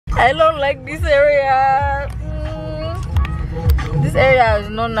I don't like this area. This area is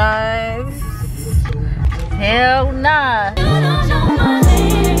not nice. Hell nah.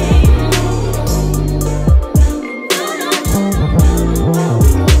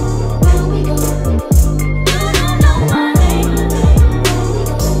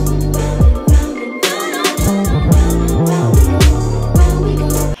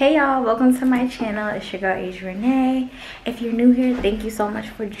 Hey y'all, welcome to my channel. It's your girl Renee. If you're new here, thank you so much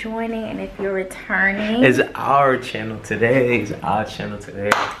for joining, and if you're returning, it's our channel today.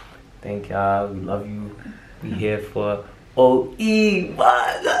 Thank y'all. We love you. We here for OE.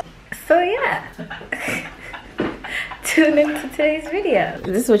 So yeah. Tune into today's video.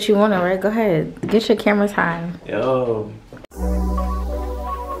 This is what you want, right? Go ahead. Get your camera time. Yo.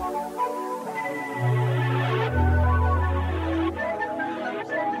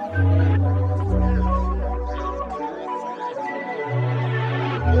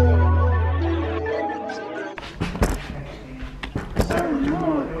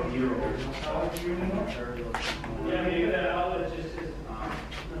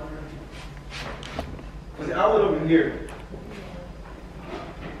 Here.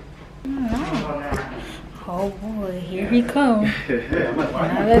 Oh boy, here he comes.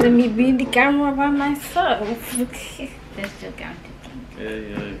 Not letting me be in the camera by myself. That's still counting. Yeah.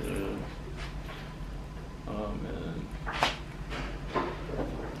 Oh man.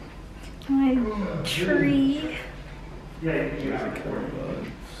 My tree. A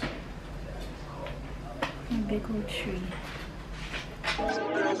big old tree.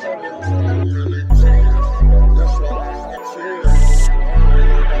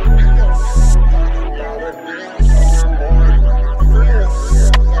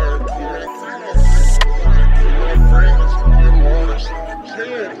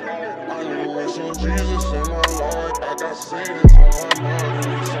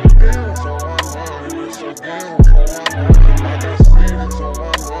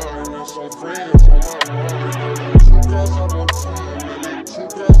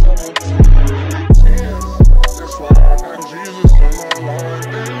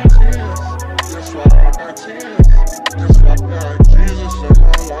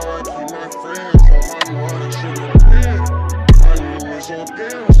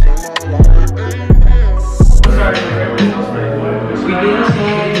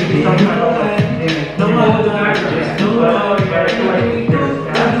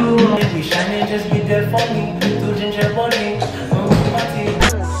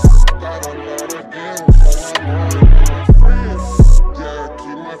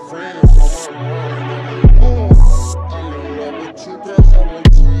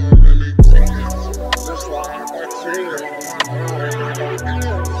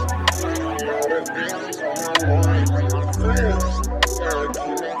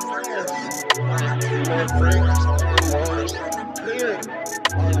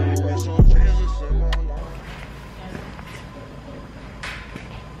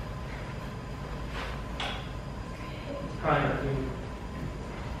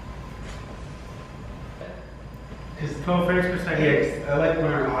 It's 12 frames per second. Yeah, I like when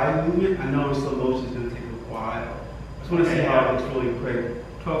our eye movement. I know slow motion is going to take a while. I just want to see how it looks really quick.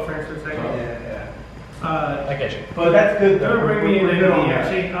 12 frames per second? Yeah. I get you. But that's good though. Don't bring me in good on that.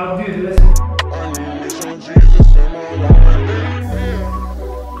 Actually, I'll do this.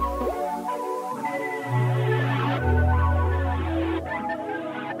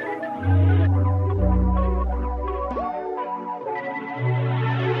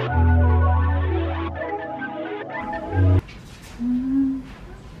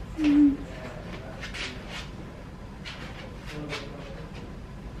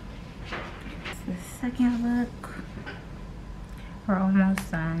 Second look, we're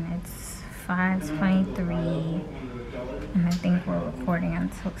almost done. It's 5:23 and I think we're recording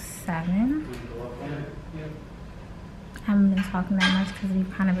until 7. I haven't been talking that much because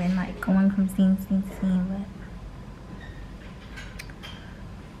we've kind of been like going from scene to scene, but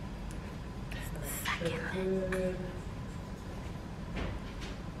it's the second look.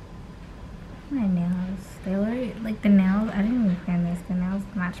 My nails, they were like the nails, I didn't even plan this, the nails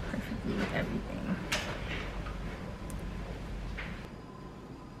match perfectly with everything.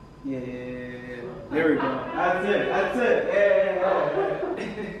 Yeah. There we go. That's it. Yeah. That's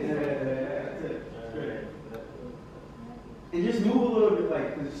it. Great. And just move a little bit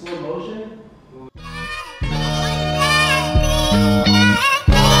like in slow motion.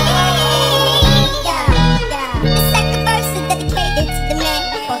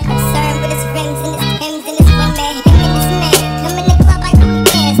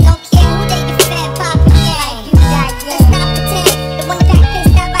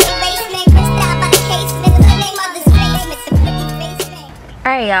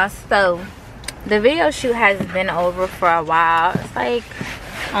 y'all, so the video shoot has been over for a while. It's like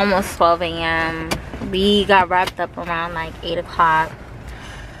almost 12 a.m. We got wrapped up around like 8 o'clock.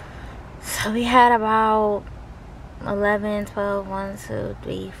 So we had about 11, 12, 1, 2,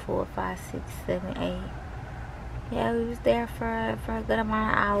 3, 4, 5, 6, 7, 8. Yeah, we was there for a good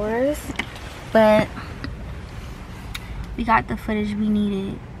amount of hours. But we got the footage we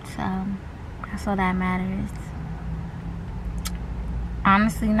needed. So that's all that matters.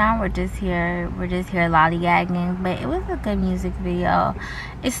 Honestly, now we're just here lollygagging, but it was a good music video.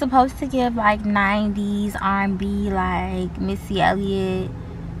 It's supposed to give like 90s R&B, like Missy Elliott,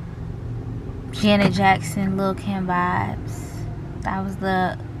 Janet Jackson, Lil Kim vibes. That was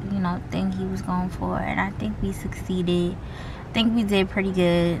the, you know, thing he was going for, and I think we succeeded. I think we did pretty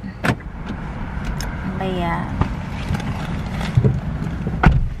good. But yeah.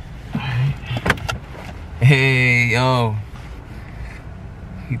 Hey, yo.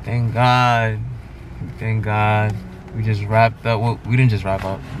 Thank God. Thank God. We just wrapped up. Well, we didn't just wrap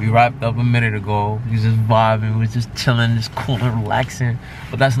up. We wrapped up a minute ago. We was just vibing. We was just chilling, just cool and relaxing.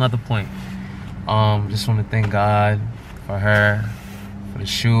 But that's not the point. Just want to thank God for her, for the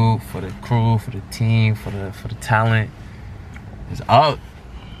shoot, for the crew, for the team, for the talent. It's up.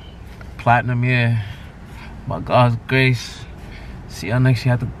 Platinum year. By God's grace. See y'all next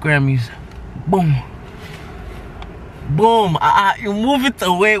year at the Grammys. Boom. Boom. You move it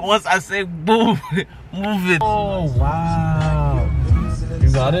away once I say boom. Move it. Oh, wow. You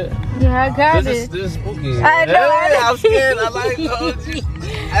got it? Yeah, I got This it. is spooky. I know. Hey, I'm scared. I like those.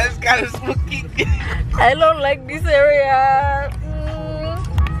 That's kind of spooky. I don't like this area.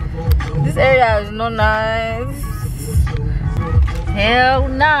 This area is no nice. Hell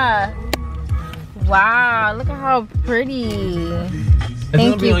nah. Wow, look at how pretty.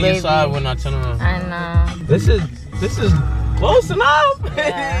 Thank you, on baby. Your side when I turn around. I know. This is close enough.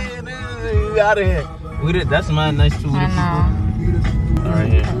 Yeah. We out of here. That's mine nice too. I know. All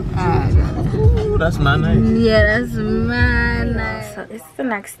right here. Ooh, that's mine nice. Yeah, that's mine nice. So it's the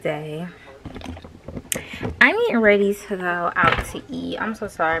next day. I'm getting ready to go out to eat. I'm so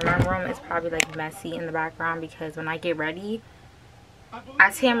sorry. My room is probably like messy in the background because when I get ready,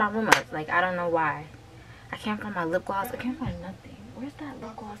 I tear my room up. Like, I don't know why. I can't find my lip gloss. I can't find nothing. Where's that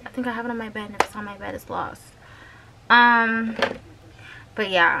lip gloss? I think I have it on my bed, and if it's on my bed, it's lost. But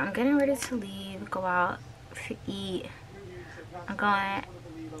yeah, I'm getting ready to leave, go out to eat. I'm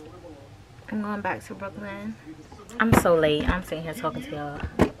going back to Brooklyn. I'm so late. I'm sitting here talking to y'all.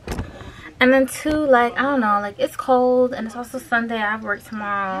 And then too, like, I don't know, like, it's cold, and it's also Sunday. I have work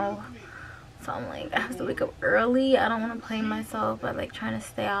tomorrow. So I'm like, I have to wake up early. I don't want to play myself by like trying to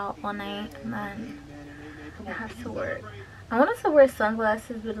stay out all night, and then I have to work. I wanted to wear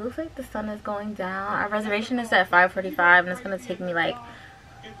sunglasses, but it looks like the sun is going down. Our reservation is at 5:45, and it's gonna take me like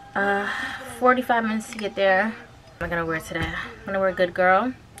 45 minutes to get there. What am I gonna wear today? I'm gonna wear Good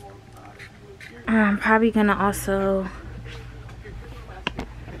Girl. I'm probably gonna also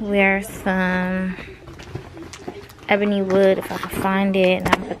wear some ebony wood if I can find it, and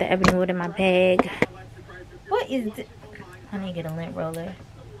I'm gonna put the ebony wood in my bag. What is this? I need to get a lint roller.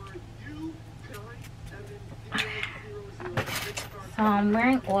 So I'm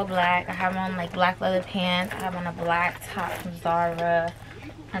wearing all black. I have on like black leather pants. I have on a black top from Zara,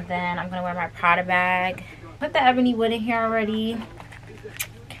 and then I'm gonna wear my Prada bag. Put the ebony wood in here already.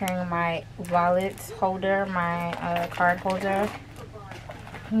 Carrying my wallet holder, my card holder.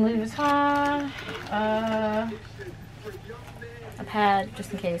 Louis Vuitton. A pad,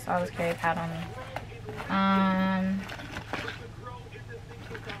 just in case. I always carry a pad on me.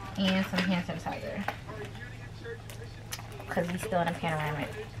 And some hand sanitizer, because we still in a panoramic.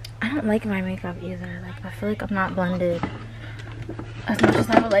 I don't like my makeup either. Like, I feel like I'm not blended as much as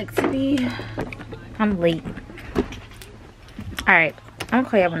I would like to be. I'm late. All right, I'm gonna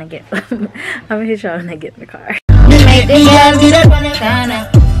call y'all when I get. I'm gonna hit y'all when I get in the car. You made this girl get up on the corner.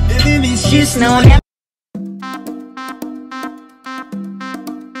 She's no.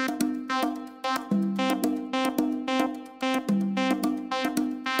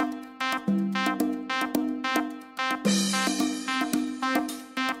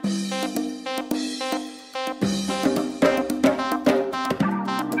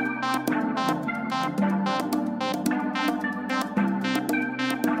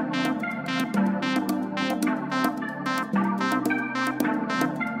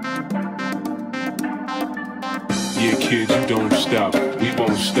 Yeah, kids, you don't stop. We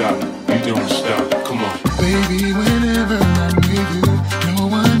won't stop. You don't stop. Come on. Baby, whenever I'm with you, no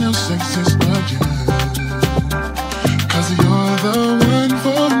one else exists but you. 'Cause you're the one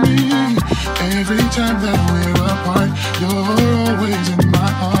for me. Every time that we're apart, you're always in my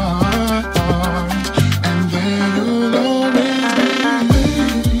heart.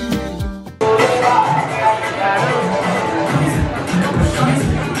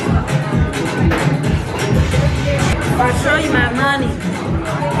 funny.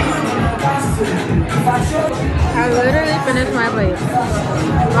 I literally finished my plate.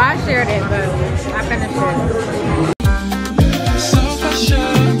 Well, I shared it, but I finished it.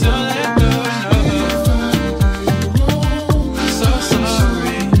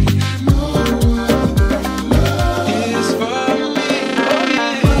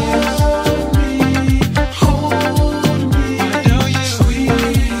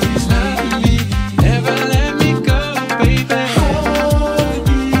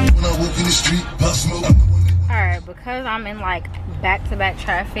 Because I'm in like back-to-back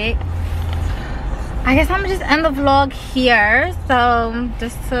traffic, I guess I'm gonna just end the vlog here. So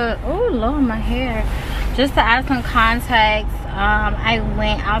just to, oh Lord, my hair. Just to add some context, I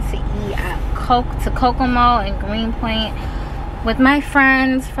went out to eat at Kokomo in Greenpoint with my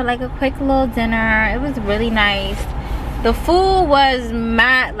friends for like a quick little dinner. It was really nice. The food was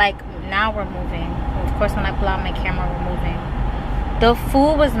mad, like now we're moving. Of course, when I pull out my camera, we're moving. The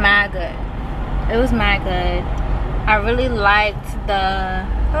food was mad good. It was mad good. I really liked the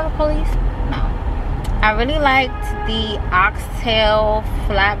police. No, I really liked the oxtail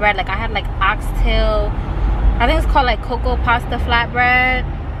flatbread. Like I had like oxtail, I think it's called like cocoa pasta flatbread.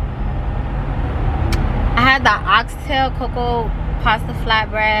 I had the oxtail cocoa pasta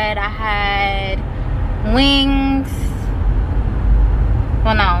flatbread. I had wings.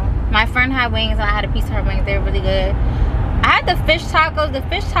 Well, no, my friend had wings and I had a piece of her wings. They were really good. I had the fish tacos. The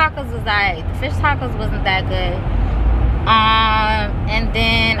fish tacos was alright. The fish tacos wasn't that good. And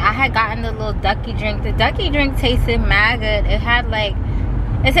then I had gotten the little ducky drink. The ducky drink tasted mad good. It had like,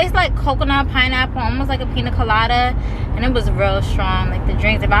 it tastes like coconut, pineapple, almost like a pina colada, and it was real strong. Like the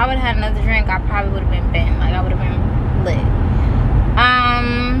drinks, if I would have had another drink, I probably would have been bent. Like I would have been lit.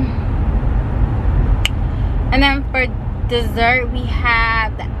 And then for dessert, we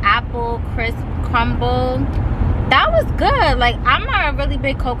have the apple crisp crumble. That was good. Like I'm not a really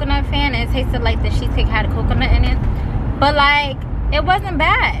big coconut fan, and it tasted like the cheesecake had a coconut in it. But like, it wasn't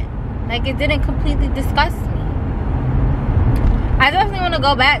bad. Like it didn't completely disgust me. I definitely want to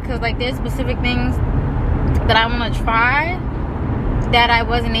go back because like there's specific things that I want to try that I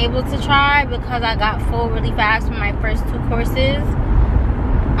wasn't able to try because I got full really fast from my first 2 courses.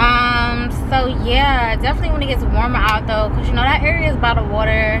 So yeah, definitely when it gets warmer out though, because you know that area is by the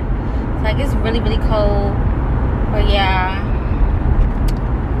water. So, like it's really, really cold. But yeah,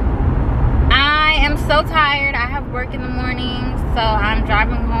 I am so tired. I have work in the morning, so I'm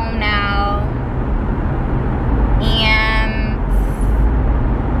driving home now. And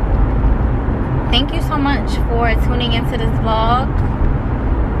thank you so much for tuning into this vlog.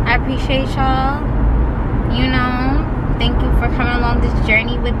 I appreciate y'all. You know, thank you for coming along this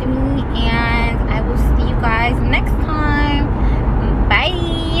journey with me, and I will see you guys next time.